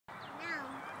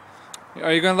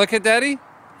Are you going to look at Daddy?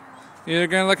 You're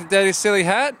going to look at Daddy's silly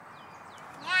hat?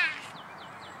 Yeah.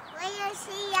 Where you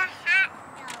see your hat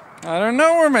go? I don't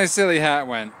know where my silly hat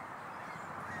went.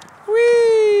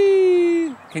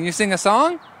 Whee! Can you sing a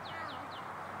song?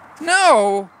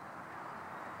 No!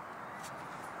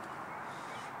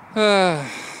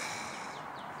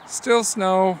 Still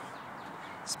snow.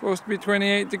 It's supposed to be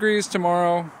 28 degrees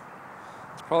tomorrow.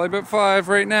 It's probably about 5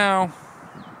 right now.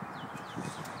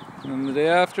 And then the day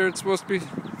after it's supposed to be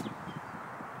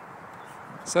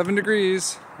 7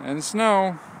 degrees and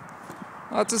snow.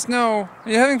 Lots of snow.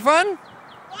 Are you having fun?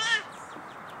 Yes.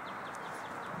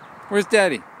 Where's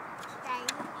Daddy? Daddy,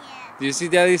 yeah. Do you see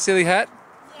Daddy's silly hat?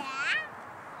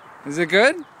 Yeah. Is it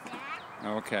good?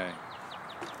 Yeah. Okay.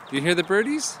 Do you hear the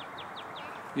birdies?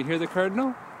 You hear the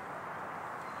cardinal?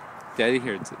 Daddy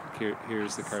hears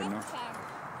the cardinal.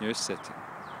 You're sitting.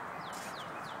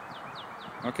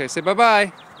 Okay, say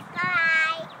bye-bye.